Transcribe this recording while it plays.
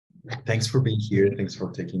Thanks for being here. Thanks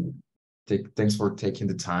for taking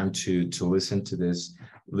the time to listen to this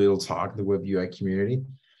little talk, the web UI community.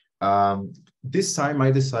 This time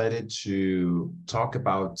I decided to talk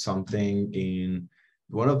about something in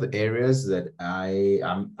one of the areas that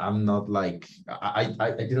I'm not like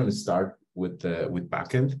I didn't start with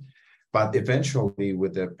backend, but eventually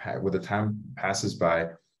with the time passes by,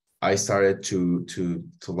 I started to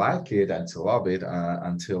like it and to love it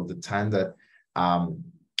until the time that um,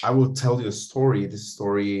 I will tell you a story. This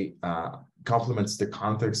story complements the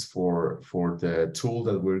context for the tool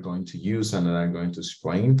that we're going to use and that I'm going to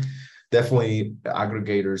explain. Definitely,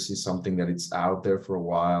 aggregators is something that it's out there for a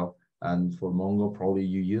while. And for Mongo, probably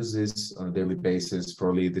you use this on a daily basis.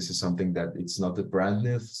 Probably this is something that it's not the brand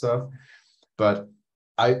new stuff, but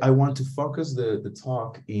I want to focus the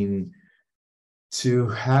talk in to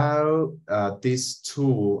how this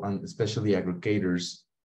tool and especially aggregators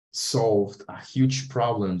solved a huge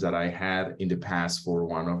problem that I had in the past for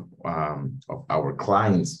one of our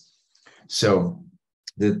clients. So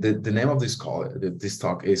the name of this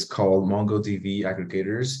talk is called MongoDB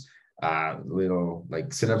Aggregators. Little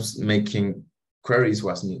like synapse making queries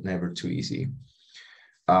was never too easy.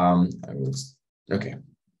 Okay.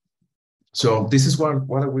 So this is what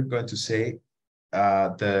we're going to say.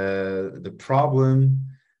 The problem,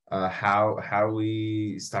 how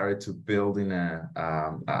we started to build in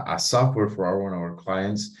a software for one of our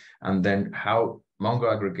clients, and then how Mongo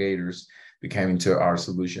aggregators became into our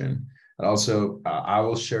solution. And also, I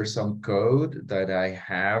will share some code that I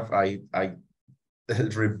have. I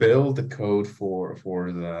rebuild the code for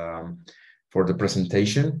the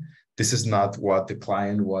presentation. This is not what the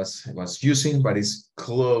client was using, but it's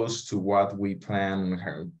close to what we planned,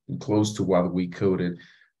 close to what we coded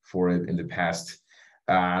for it in the past.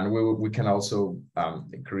 And we can also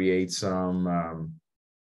create some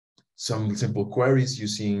simple queries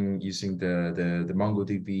using the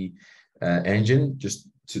MongoDB engine, just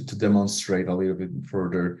to demonstrate a little bit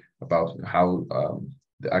further about how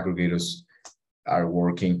the aggregators are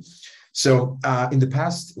working. So in the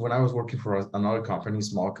past, when I was working for another company,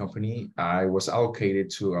 small company, I was allocated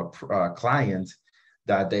to a client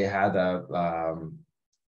that they had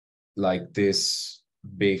like this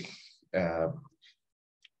big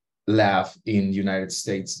lab in United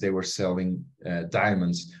States. They were selling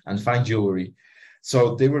diamonds and fine jewelry.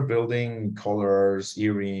 So they were building collars,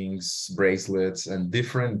 earrings, bracelets, and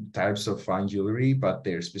different types of fine jewelry, but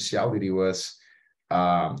their specialty was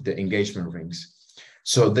the engagement rings.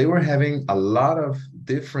 So they were having a lot of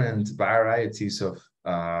different varieties of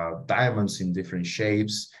diamonds in different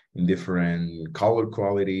shapes, in different color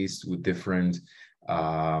qualities, with different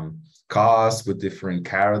costs, with different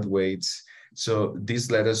carat weights. So this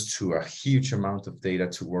led us to a huge amount of data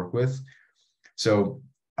to work with. So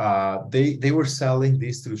they were selling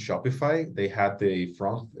this through Shopify. They had the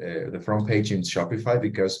front page in Shopify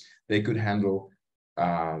because they could handle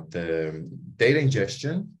the data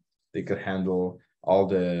ingestion. They could handle all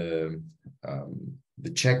the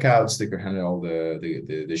checkouts. They could handle all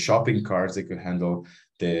the shopping carts. They could handle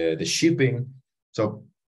the shipping. So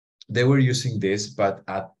they were using this, but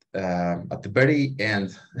at the very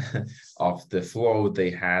end of the flow,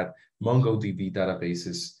 they had MongoDB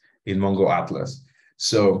databases in Mongo Atlas.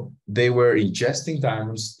 So they were ingesting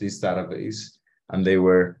diamonds, this database, and they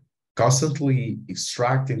were constantly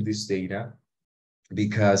extracting this data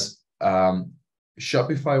because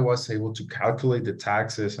Shopify was able to calculate the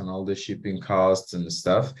taxes and all the shipping costs and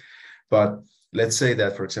stuff. But let's say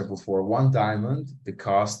that, for example, for one diamond, the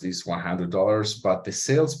cost is $100, but the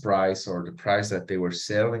sales price or the price that they were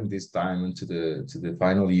selling this diamond to the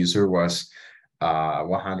final user was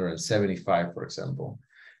 175, for example.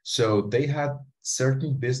 So they had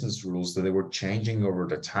certain business rules that they were changing over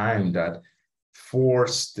the time that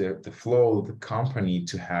forced the flow of the company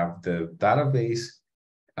to have the database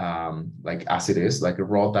like as it is, like a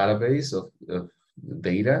raw database of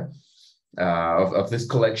data of this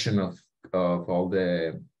collection of all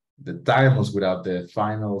the diamonds without the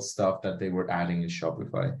final stuff that they were adding in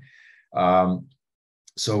Shopify.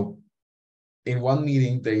 So in one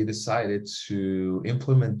meeting, they decided to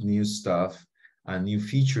implement new stuff and new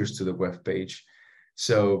features to the web page.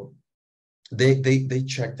 So they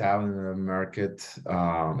checked out in the market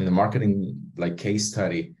in the marketing like case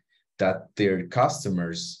study that their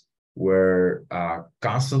customers were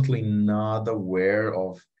constantly not aware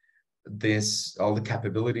of this, all the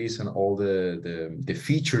capabilities and all the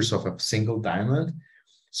features of a single diamond.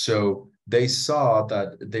 So they saw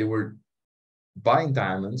that they were buying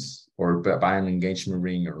diamonds or buying an engagement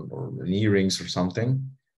ring or earrings or something,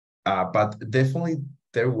 but definitely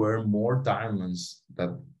there were more diamonds that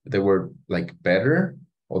they were like better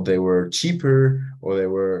or they were cheaper,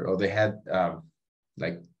 or they had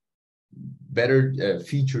like better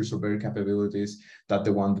features or better capabilities than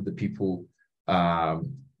the one that the people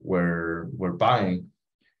were buying.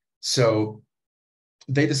 So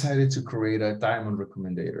they decided to create a diamond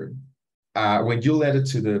recommendator. When you led it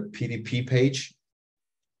to the PDP page,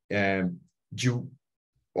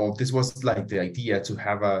 this was like the idea to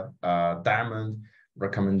have a diamond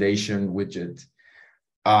recommendation widget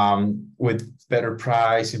with better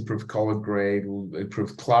price, improved color grade,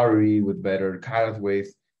 improved clarity, with better carat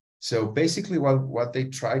width. So basically what they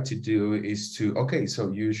try to do is to, okay,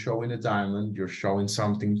 so you're showing a diamond, you're showing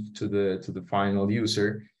something to the final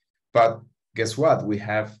user, but guess what? We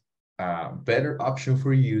have a better option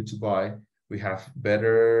for you to buy. We have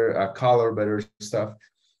better color, better stuff.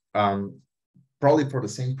 Probably for the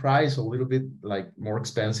same price, a little bit like more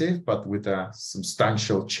expensive, but with a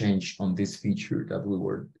substantial change on this feature that we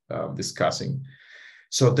were discussing.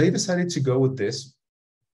 So they decided to go with this.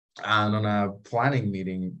 And on a planning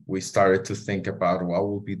meeting, we started to think about what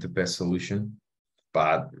would be the best solution.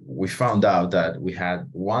 But we found out that we had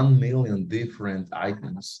 1 million different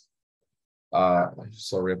items.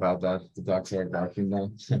 Sorry about that. The dogs are barking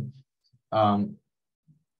now.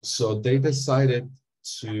 So they decided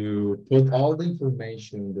to put all the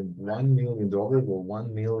information, the 1 million, the overall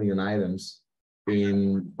 1 million items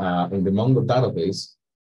in the Mongo database.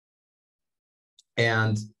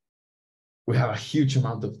 And we have a huge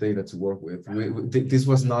amount of data to work with. This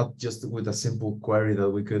was not just with a simple query that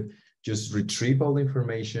we could just retrieve all the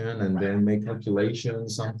information and then make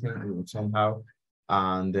calculations, somehow,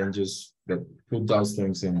 and then just put those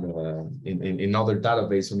things in other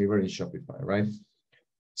database or even in Shopify, right?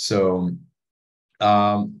 So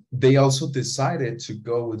they also decided to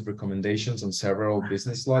go with recommendations on several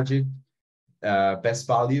business logic. Best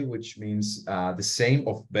value, which means the same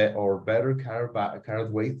or better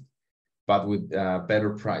carat weight, but with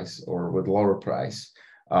better price or with lower price,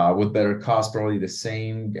 with better cost, probably the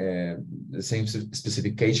same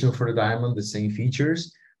specification for the diamond, the same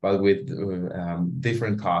features, but with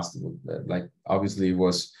different cost. Like obviously it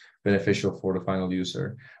was beneficial for the final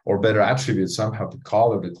user, or better attributes, somehow the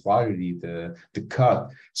color, the clarity, the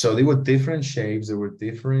cut. So they were different shapes, there were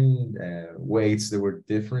different weights, there were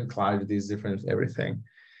different clarities, different everything.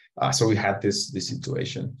 So we had this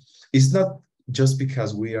situation. It's not just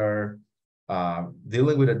because we are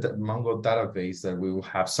dealing with a Mongo database that we will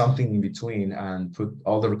have something in between and put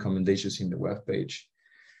all the recommendations in the web page.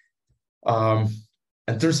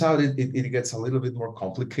 And turns out it gets a little bit more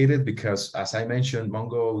complicated because, as I mentioned,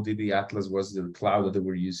 MongoDB Atlas was the cloud that they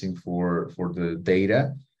were using for the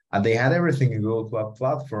data. And they had everything in Google Cloud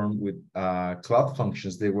Platform with cloud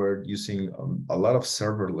functions. They were using a lot of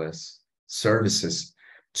serverless services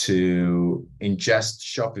to ingest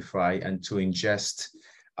Shopify and to ingest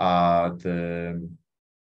all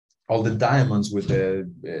the diamonds with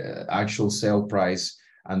the actual sale price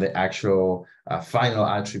and the actual final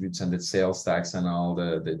attributes and the sales tax and all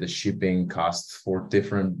the shipping costs for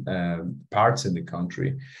different parts in the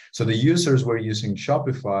country. So the users were using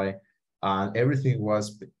Shopify and everything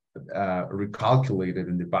was recalculated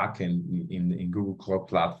in the backend in Google Cloud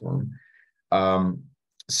Platform.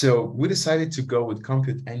 So we decided to go with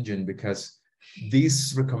Compute Engine because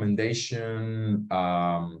this recommendation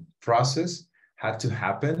process had to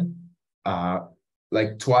happen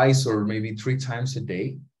like twice or maybe 3 times a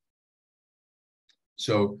day.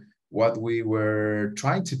 So what we were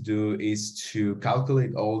trying to do is to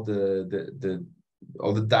calculate all the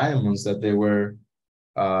diamonds that they were.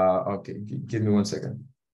 Okay, give me 1 second.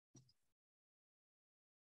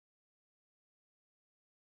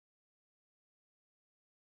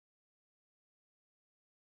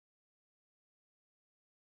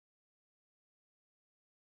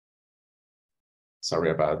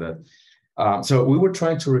 Sorry about that. So we were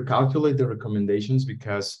trying to recalculate the recommendations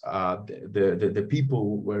because the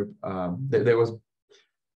people were, there was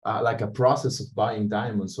like a process of buying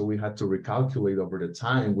diamonds. So we had to recalculate over the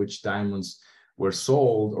time which diamonds were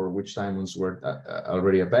sold or which diamonds were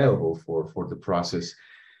already available for the process.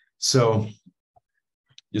 So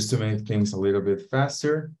just to make things a little bit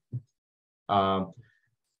faster,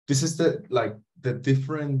 this is the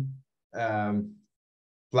different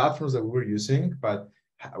platforms that we were using, but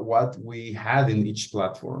what we had in each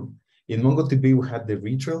platform. In MongoDB, we had the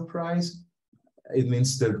retail price. It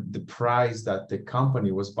means the price that the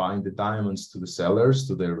company was buying the diamonds to the sellers,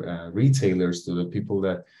 to the retailers, to the people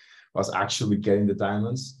that was actually getting the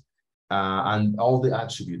diamonds, and all the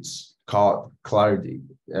attributes, clarity,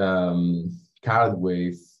 carat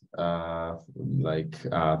width,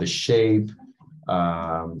 the shape,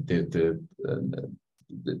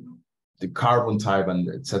 the carbon type, and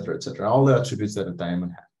et cetera, all the attributes that a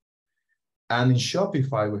diamond has. And in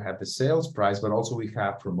Shopify, we have the sales price, but also we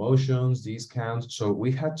have promotions, discounts. So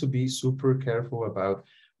we had to be super careful about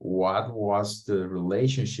what was the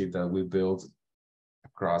relationship that we built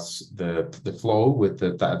across the flow with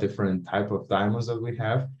the different type of diamonds that we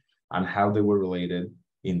have, and how they were related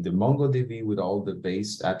in the MongoDB with all the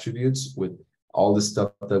base attributes, with all the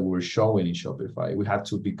stuff that we were showing in Shopify. We had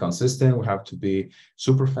to be consistent. We have to be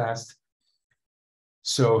super fast.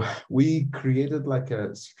 So we created like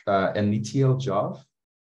an ETL job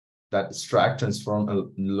that extract, transform,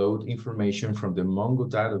 and load information from the Mongo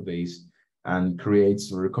database and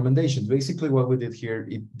creates recommendations. Basically, what we did here,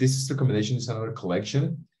 this recommendation is another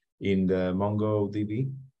collection in the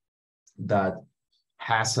MongoDB that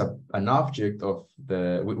has an object of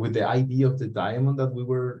with the ID of the diamond that we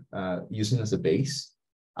were using as a base,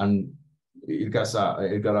 and it got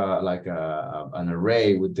an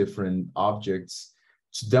array with different objects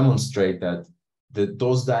to demonstrate that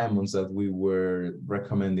those diamonds that we were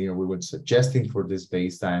recommending or we were suggesting for this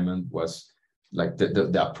base diamond was like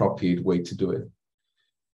the appropriate way to do it.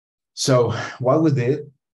 So what we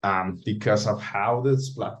did, because of how this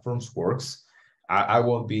platforms works, I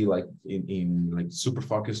won't be like in like super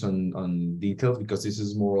focused on details, because this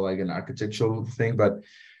is more like an architectural thing. But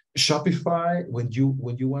Shopify, when you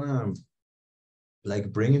want to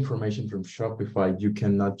like bring information from Shopify, you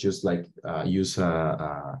cannot just like use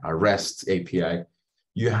a REST API.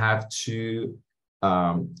 You have to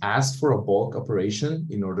ask for a bulk operation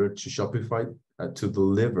in order to Shopify to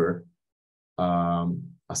deliver a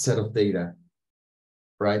set of data,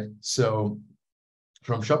 right? So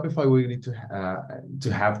from Shopify, we need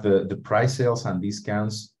to have the price, sales, and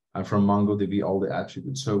discounts, and from MongoDB, all the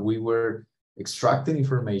attributes. So we were extracting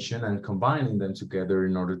information and combining them together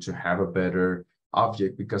in order to have a better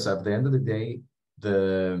object, because at the end of the day,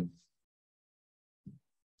 the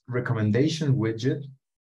recommendation widget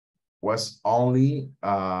was only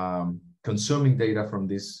consuming data from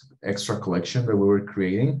this extra collection that we were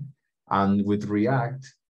creating. And with React,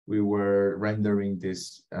 we were rendering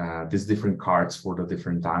these different cards for the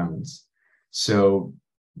different diamonds. So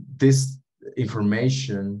this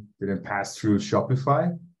information didn't pass through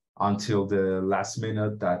Shopify until the last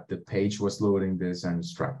minute that the page was loading this and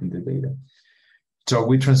extracting the data. So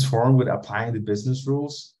we transformed with applying the business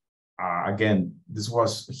rules. Again, this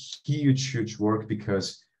was huge work,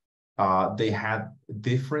 because they had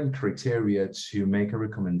different criteria to make a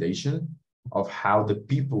recommendation of how the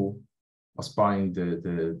people was buying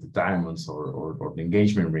the diamonds or the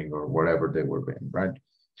engagement ring or whatever they were buying,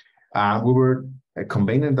 right? We were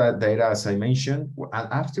combining that data, as I mentioned, and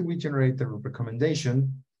after we generate the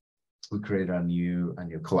recommendation, we create a new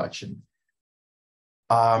collection.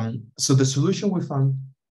 So the solution we found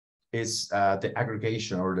is the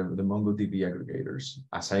aggregation, or the MongoDB aggregators.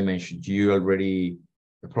 As I mentioned, you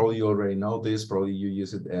probably already know this, probably you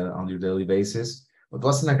use it on your daily basis. But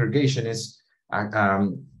what's an aggregation is,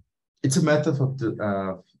 it's a method of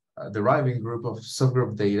deriving group of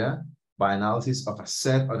subgroup data by analysis of a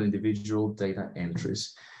set of individual data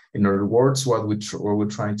entries. In other words, what we're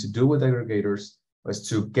trying to do with aggregators was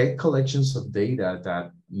to get collections of data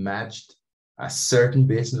that matched certain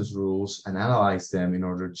business rules and analyze them in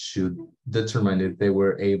order to determine if they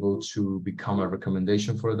were able to become a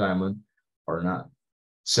recommendation for a diamond or not.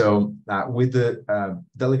 So we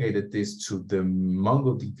delegated this to the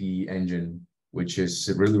MongoDB engine, which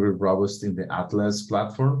is really robust in the Atlas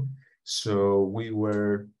platform. So we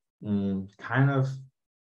were kind of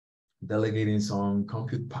delegating some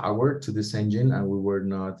compute power to this engine, and we were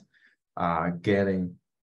not getting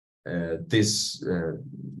this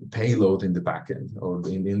payload in the backend or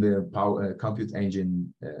in the power compute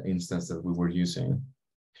engine instance that we were using.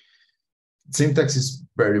 Syntax is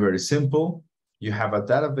very simple. You have a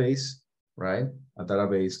database, right? A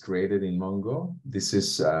database created in Mongo. This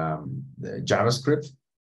is JavaScript.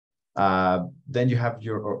 Then you have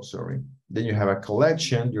then you have a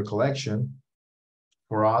collection, your collection.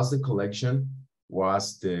 For us, the collection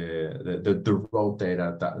was the raw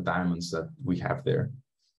data, diamonds that we have there.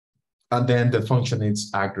 And then the function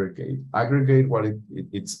is aggregate. Aggregate, what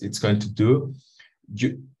it's going to do,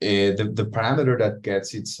 the parameter that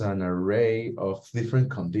gets, it's an array of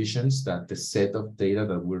different conditions that the set of data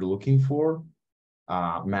that we're looking for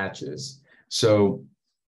matches. So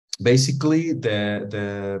basically,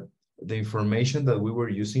 the information that we were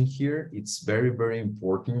using here, it's very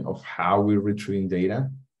important of how we're retrieving data.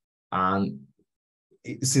 And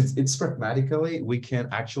since it's pragmatically, we can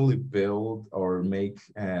actually build or make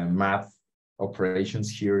math operations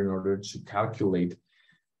here in order to calculate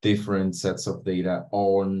different sets of data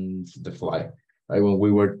on the fly. Right? When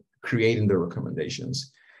we were creating the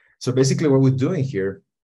recommendations. So basically what we're doing here,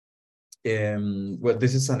 well,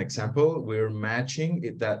 this is an example. We're matching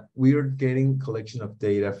it, that we're getting collection of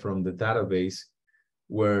data from the database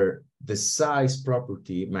where the size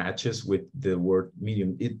property matches with the word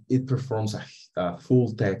medium. It performs a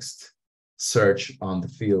full text search on the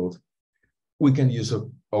field. We can use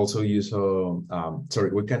also use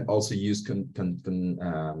we can also use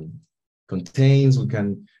contains. We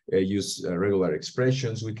can use regular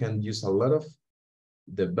expressions. We can use a lot of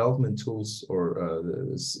development tools or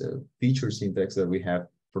feature syntax that we have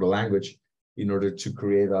for the language in order to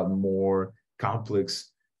create a more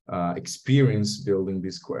complex experience building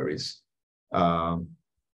these queries.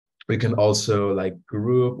 We can also like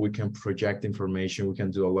group, we can project information, we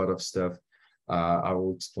can do a lot of stuff. I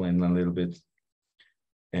will explain a little bit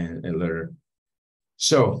and later.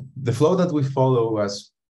 So the flow that we follow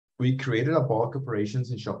was, we created a bulk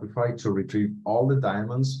operations in Shopify to retrieve all the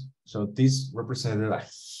diamonds. So this represented a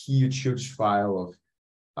huge file of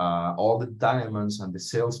all the diamonds and the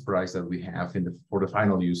sales price that we have for the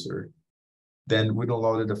final user. Then we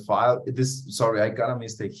downloaded the file. Sorry, I got a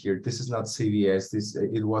mistake here. This is not CVS.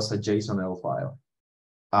 It was a JSON-L file.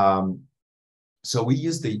 So we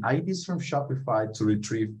used the IDs from Shopify to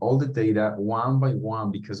retrieve all the data one by one,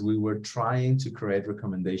 because we were trying to create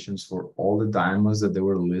recommendations for all the diamonds that they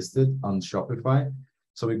were listed on Shopify.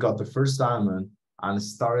 So we got the first diamond and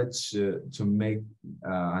started to make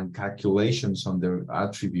calculations on their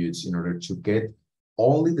attributes in order to get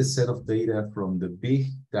only the set of data from the big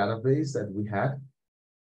database that we had,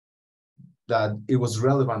 that it was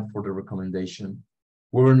relevant for the recommendation.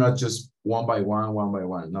 We were not just one by one.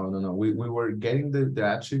 No. We were getting the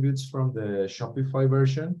attributes from the Shopify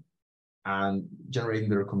version and generating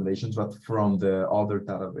the recommendations, but from the other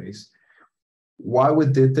database. Why we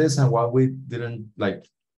did this and why we didn't like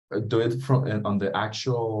do it from on the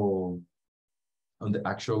actual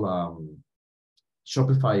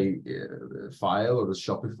Shopify file or the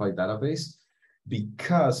Shopify database,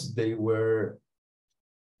 because they were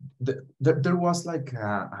there was like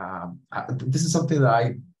this is something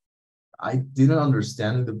that I didn't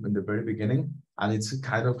understand in the very beginning, and it's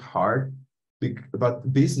kind of hard,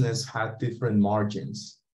 but business had different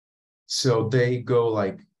margins. So they go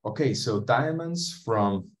like, okay, so diamonds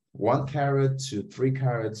from 1 carat to 3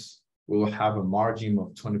 carats will have a margin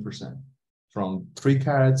of 20%. From 3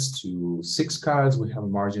 carats to 6 carats, we have a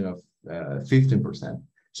margin of 15%.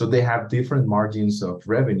 So they have different margins of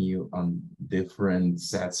revenue on different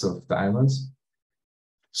sets of diamonds.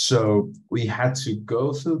 So we had to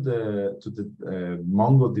go through the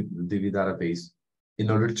MongoDB database in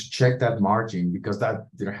order to check that margin, because that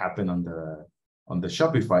didn't happen on the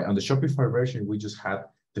Shopify. On the Shopify version, we just had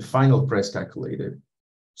the final price calculated.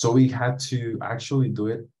 So we had to actually do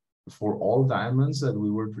it for all diamonds that we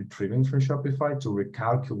were retrieving from Shopify to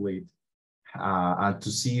recalculate and to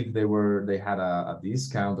see if they had a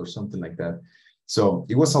discount or something like that. So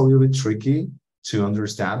it was a little bit tricky to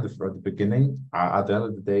understand at the beginning. At the end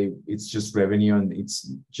of the day, it's just revenue, and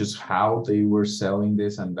it's just how they were selling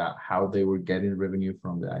this and how they were getting revenue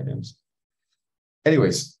from the items.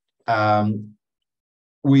 Anyways,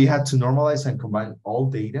 we had to normalize and combine all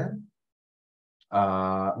data.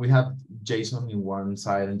 We have JSON in one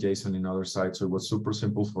side and JSON in other side, so it was super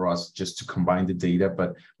simple for us just to combine the data,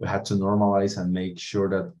 but we had to normalize and make sure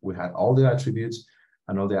that we had all the attributes,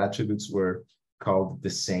 and all the attributes were called the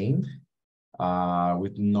same,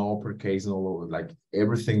 with no uppercase, no lower, like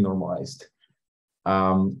everything normalized.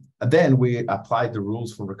 Then we applied the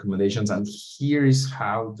rules for recommendations, and here is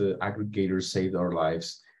how the aggregators saved our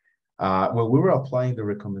lives. When we were applying the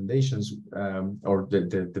recommendations or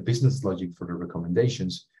the business logic for the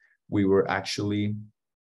recommendations, we were actually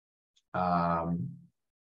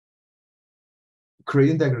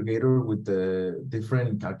creating the aggregator with the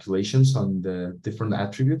different calculations on the different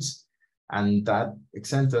attributes, and that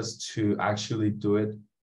sent us to actually do it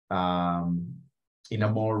in a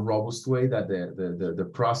more robust way, that the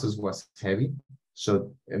process was heavy.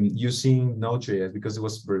 So using Node.js, because it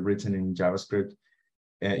was written in JavaScript,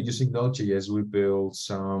 using Node.js, we built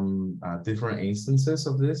some different instances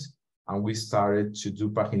of this, and we started to do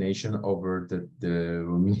pagination over the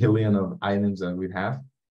million of items that we have.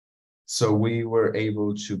 So we were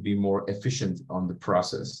able to be more efficient on the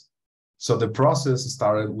process. So the process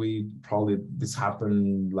started, this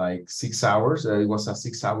happened like 6 hours. It was a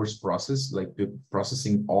 6 hours process, like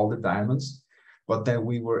processing all the diamonds. But then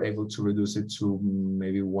we were able to reduce it to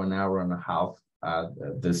maybe 1 hour and a half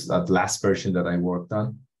at last version that I worked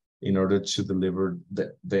on, in order to deliver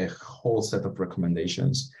the whole set of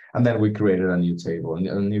recommendations. And then we created a new table,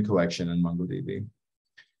 a new collection in MongoDB.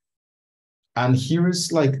 And here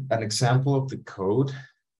is like an example of the code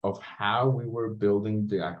of how we were building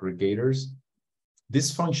the aggregators.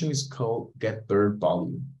 This function is called get bird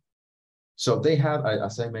value. So they had,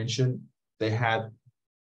 as I mentioned, they had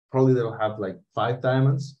probably they'll have like 5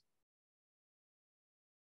 diamonds.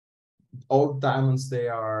 All diamonds, they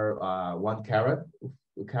are 1 carat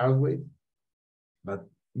weight, but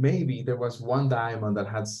maybe there was one diamond that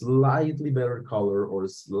had slightly better color or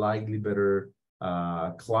slightly better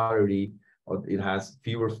clarity, or it has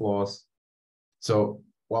fewer flaws. So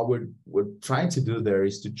what we're trying to do there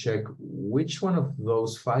is to check which one of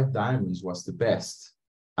those 5 diamonds was the best.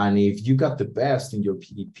 And if you got the best in your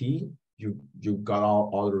PDP, you got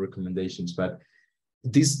all the recommendations. But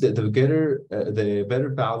the better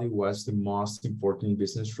value was the most important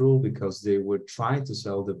business rule because they were trying to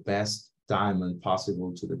sell the best diamond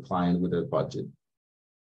possible to the client with a budget.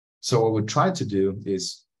 So what we tried to do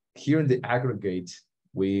is here in the aggregate,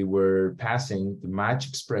 we were passing the match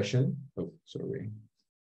expression. Oh, sorry.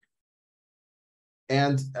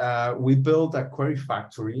 And we built a query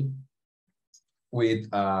factory with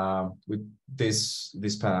this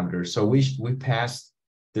parameter. So we passed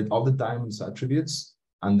all the diamonds attributes,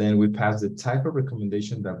 and then we passed the type of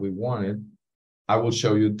recommendation that we wanted. I will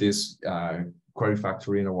show you this query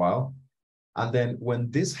factory in a while. And then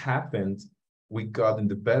when this happened, we got in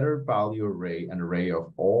the better value array an array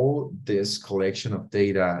of all this collection of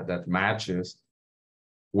data that matches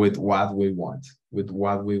with what we want,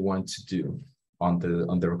 to do on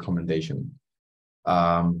the recommendation.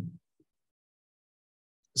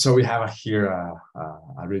 So we have here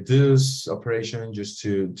a reduce operation just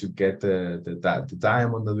to get the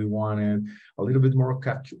diamond that we wanted, a little bit more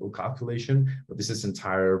calculation, but this is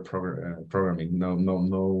entire programming.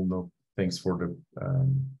 No thanks for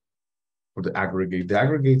the aggregate. The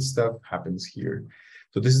aggregate stuff happens here.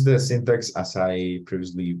 So this is the syntax as I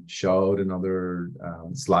previously showed in another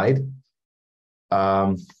slide.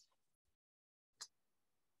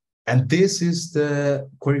 And this is the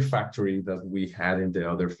query factory that we had in the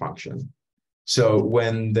other function. So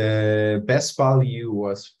when the best value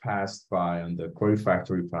was passed by on the query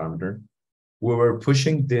factory parameter, we were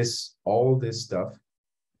pushing all this stuff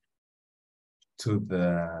to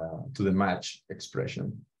the match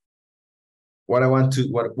expression. What we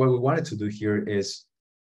wanted to do here is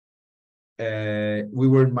we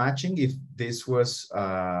were matching if this was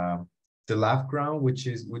the lab ground, which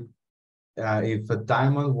is if a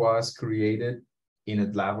diamond was created in a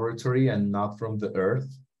laboratory and not from the earth,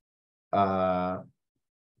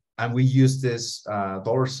 and we use this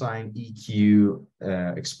 $EQ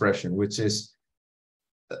expression, which is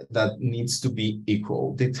that needs to be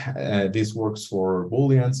equal. This works for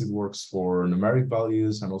Booleans, it works for numeric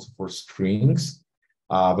values, and also for strings.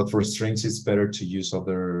 But for strings, it's better to use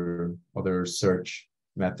other search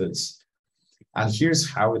methods. And here's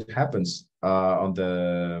how it happens on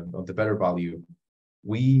the better value.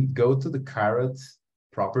 We go to the carat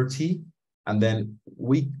property, and then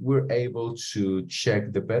we were able to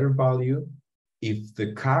check the better value if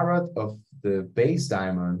the carat of the base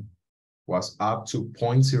diamond was up to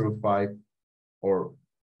 0.05 or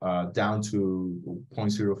down to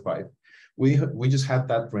 0.05. We just had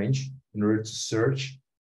that range in order to search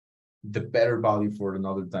the better value for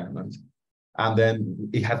another diamond. And then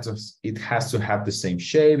it has to have the same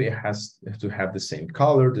shape, it has to have the same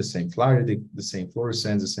color, the same clarity, the same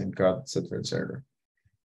fluorescence, the same cut, etc., etc.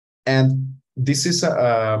 And this is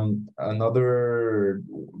another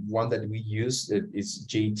one that we use. It's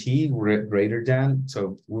JT greater than.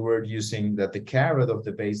 So we were using that the carat of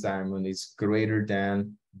the base diamond is greater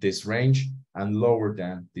than this range and lower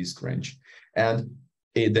than this range. And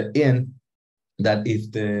that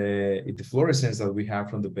if the fluorescence that we have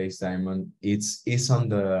from the base diamond, it's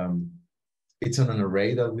on an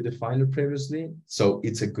array that we defined previously, so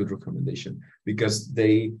it's a good recommendation because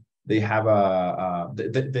they have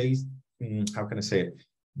how can I say it?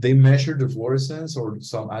 They measure the fluorescence or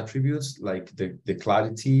some attributes like the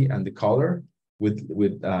clarity and the color with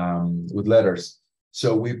letters.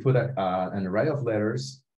 So we put an array of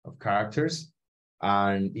letters, of characters,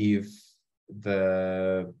 and if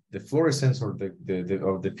the fluorescence or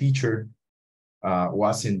the feature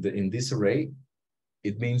was in this array,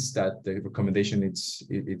 it means that the recommendation it's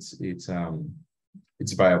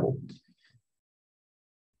viable.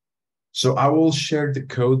 So I will share the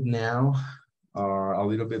code now, a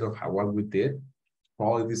little bit of what we did.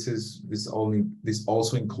 Probably this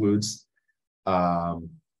also includes a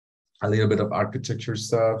little bit of architecture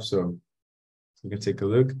stuff. So you can take a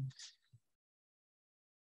look.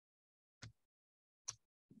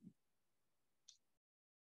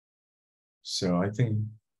 So I think you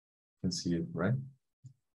can see it, right?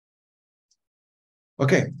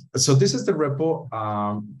 Okay, so this is the repo.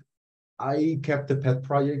 I kept the pet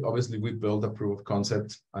project. Obviously, we built a proof of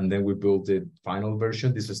concept and then we built the final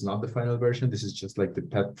version. This is not the final version. This is just like the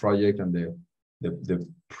pet project and the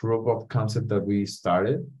proof of concept that we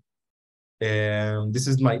started. And this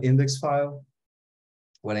is my index file.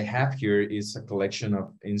 What I have here is a collection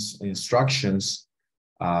of instructions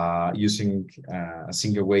using a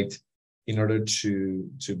single wait in order to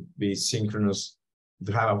be synchronous,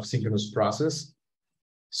 to have a synchronous process.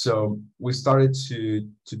 So we started to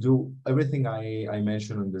do everything I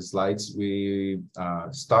mentioned on the slides. We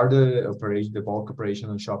started the bulk operation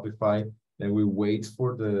on Shopify. Then we wait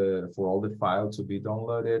for all the file to be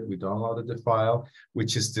downloaded. We downloaded the file,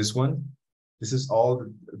 which is this one. This is all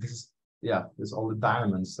the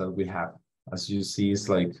diamonds that we have. As you see, it's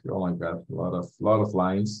like, oh my God, a lot of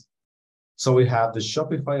lines. So we have the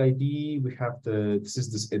Shopify ID. We have this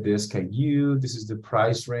is the SKU. This is the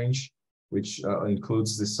price range, which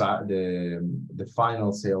includes the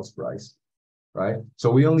final sales price, right?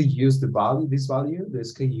 So we only use this value, the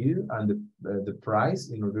SKU, and the price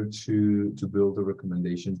in order to build the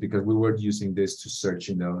recommendations, because we were using this to search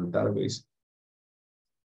in the other database.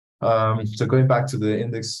 So going back to the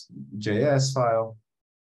index.js file,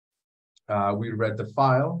 we read the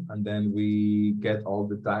file and then we get all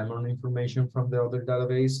the diamond information from the other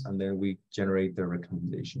database, and then we generate the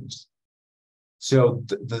recommendations. So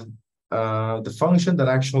the function that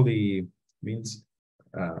actually means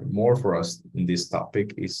more for us in this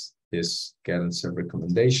topic is this get and serve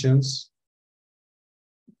recommendations.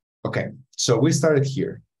 Okay, so we started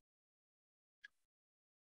here.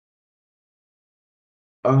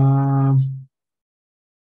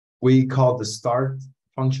 We call the start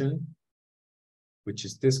function, which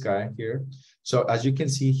is this guy here. So as you can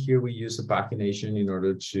see here, we use a pagination in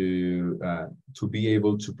order to be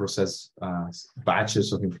able to process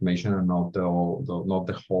batches of information and not the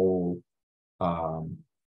whole 1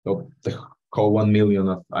 million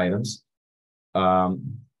of items.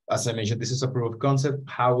 As I mentioned, this is a proof of concept.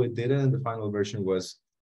 How we did it in the final version was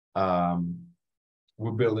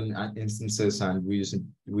we're building instances and we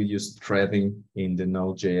use threading in the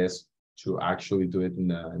Node.js to actually do it in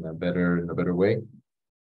a better way.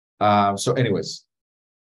 So anyways,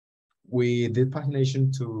 we did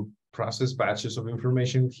pagination to process batches of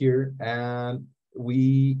information here, and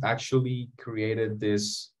we actually created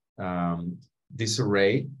this this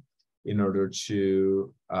array in order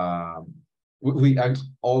to we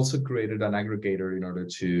also created an aggregator in order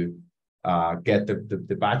to get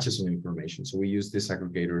the batches of information. So we use this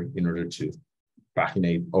aggregator in order to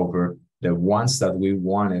paginate over the ones that we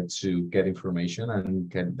wanted to get information and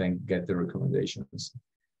then get the recommendations.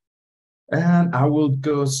 And I will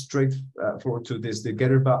go straight forward to this, the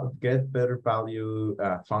get better value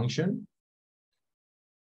function,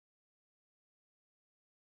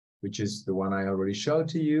 which is the one I already showed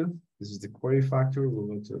to you. This is the query factory. We'll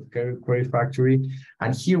go to the query factory.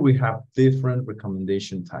 And here we have different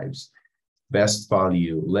recommendation types: best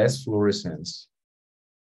value, less fluorescence,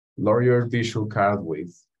 larger visual card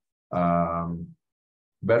width,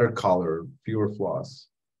 better color, fewer flaws,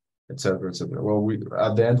 etc., etc. Well,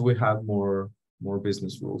 at the end we have more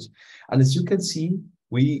business rules, and as you can see,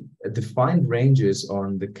 we defined ranges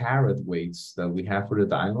on the carat weights that we have for the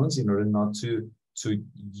diamonds in order not to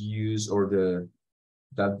use the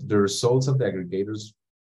results of the aggregators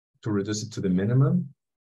to reduce it to the minimum.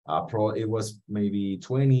 It was maybe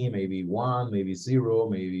 20, maybe 1, maybe 0,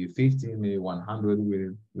 maybe 15, maybe 100. We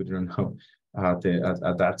don't know at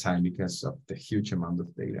that time because of the huge amount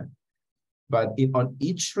of data. But on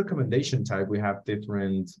each recommendation type, we have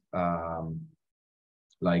different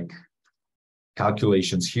like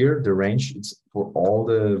calculations here. The range, it's for all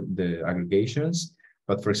the aggregations.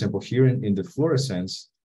 But for example, here in the fluorescence,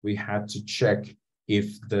 we had to check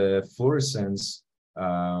if the fluorescence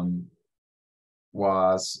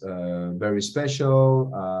was very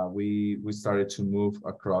special. We started to move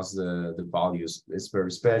across the values. It's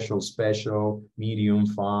very special, medium,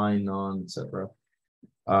 fine, none, etc.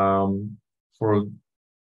 For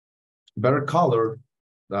better color,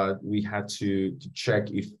 we had to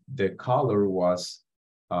check if the color was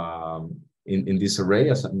in this array,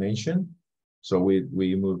 as I mentioned. So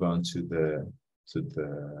we move on to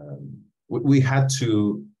we had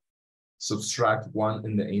to subtract 1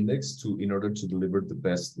 in the index in order to deliver the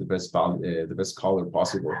best value, the best color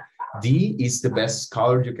possible. D is the best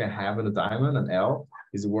color you can have in a diamond, and L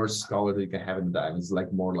is the worst color that you can have in a diamond. It's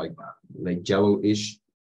like more like yellowish,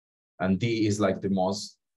 and D is like the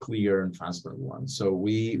most clear and transparent one. So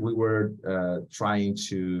we were trying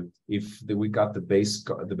to, if we got the base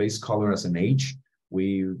color as an H,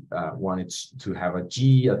 we wanted to have a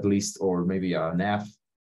G at least, or maybe an F.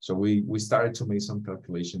 So we started to make some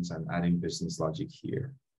calculations and adding business logic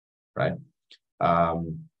here, right?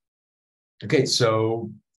 Okay, so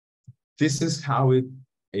this is how it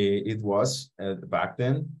was back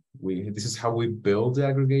then. This is how we build the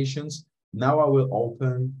aggregations. Now I will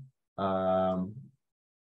open a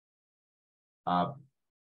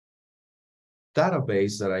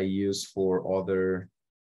database that I use for other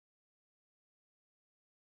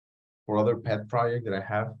pet project that I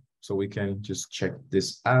have, so we can just check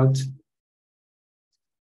this out.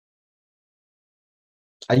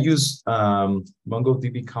 I use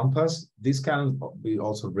MongoDB Compass. This can be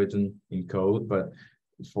also written in code, but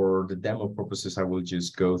for the demo purposes, I will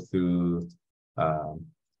just go through to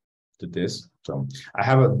this. So I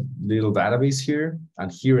have a little database here,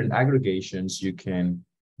 and here in aggregations, you can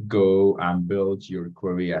go and build your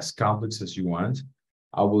query as complex as you want.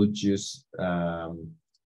 I will just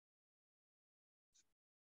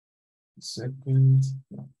second.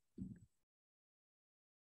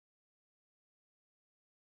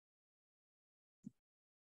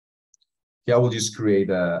 Yeah, I will just create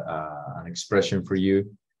an expression for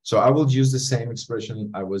you. So I will use the same expression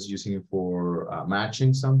I was using for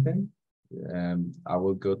matching something. I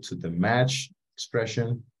will go to the match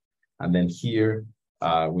expression, and then here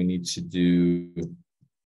we need to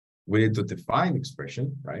define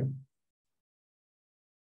expression, right?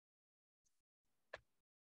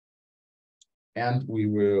 And we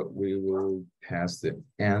will pass the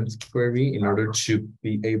AND query in order to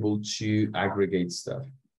be able to aggregate stuff,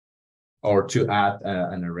 or to add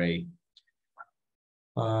an array.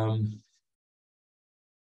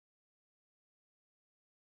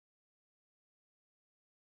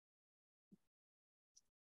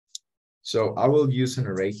 So I will use an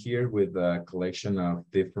array here with a collection of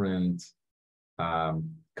different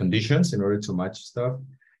conditions in order to match stuff.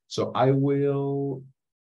 So I will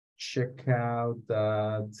check out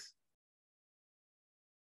that.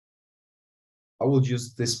 I will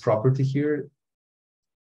use this property here,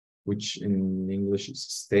 which in English is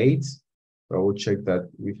state. I will check that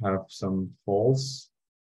we have some false.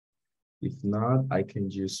 If not, I can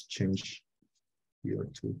just change here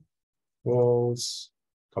to false,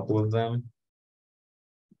 a couple of them.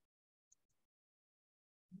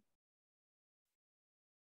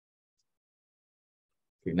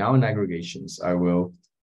 Okay, now in aggregations, I will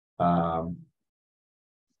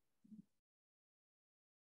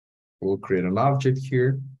we'll create an object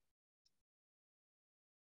here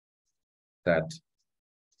that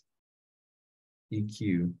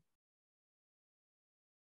EQ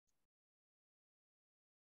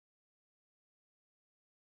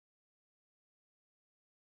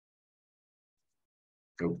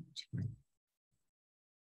go.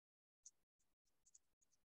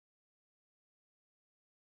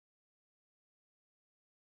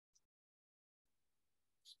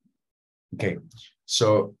 Okay,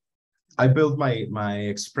 so I built my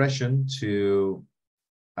expression to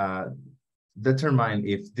determine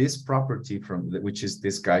if this property which is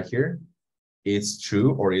this guy here, is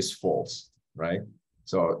true or is false, right?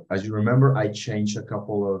 So as you remember, I changed a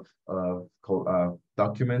couple of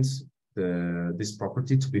documents, this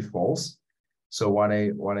property to be false. So what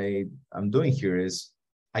I'm doing here is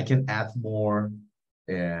I can add more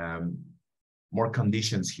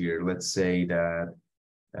conditions here. Let's say that,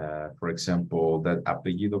 for example, that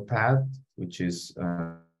apellido path, which is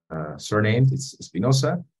surname, it's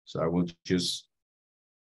Espinosa. So I will just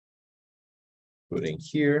put in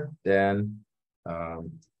here, then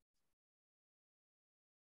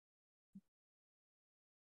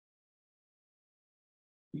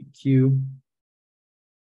EQ.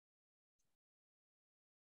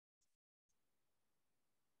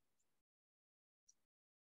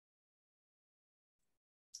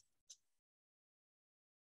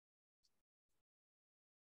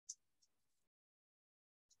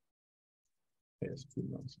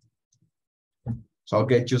 So I'll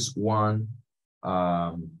get just one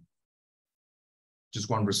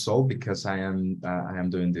result because I am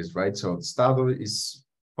doing this, right? So Estado is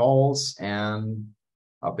false and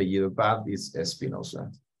apellido path is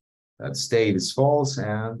Espinosa. That state is false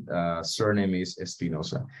and surname is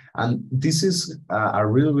Espinosa. And this is a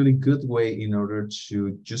really, really good way in order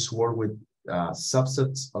to just work with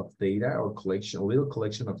subsets of data or a little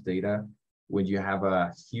collection of data when you have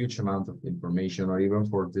a huge amount of information, or even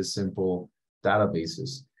for this simple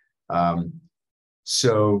databases.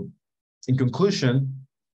 So in conclusion,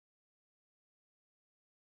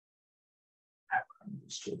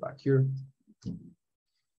 let's go back here.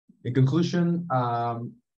 In conclusion,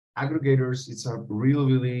 aggregators, it's a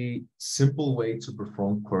really, really simple way to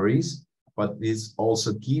perform queries. but this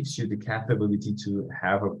also gives you the capability to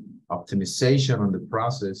have a optimization on the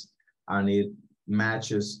process, and it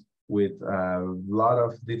matches with a lot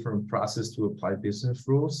of different processes to apply business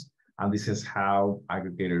rules. And this is how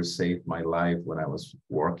aggregators saved my life when I was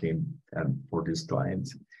working for this client.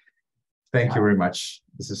 Thank you very much.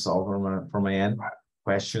 This is all from my end.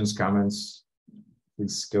 Questions, comments,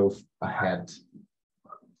 please go ahead.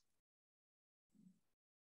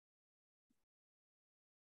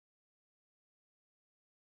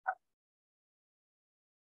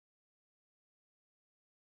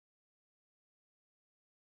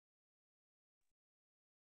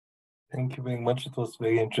 Thank you very much. It was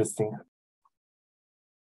very interesting.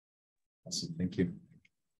 Awesome. Thank you.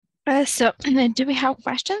 So, do we have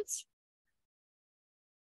questions?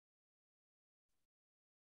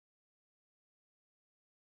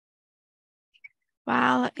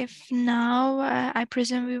 Well, if now, I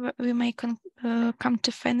presume we may come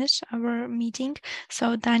to finish our meeting.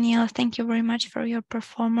 So, Daniel, thank you very much for your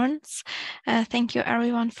performance. Thank you,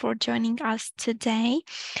 everyone, for joining us today,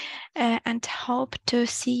 and hope to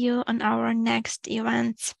see you on our next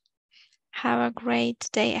events. Have a great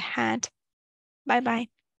day ahead. Bye-bye.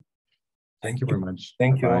 Thank you very much.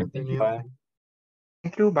 Thank you. Bye. Bye.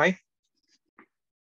 Thank you. Bye.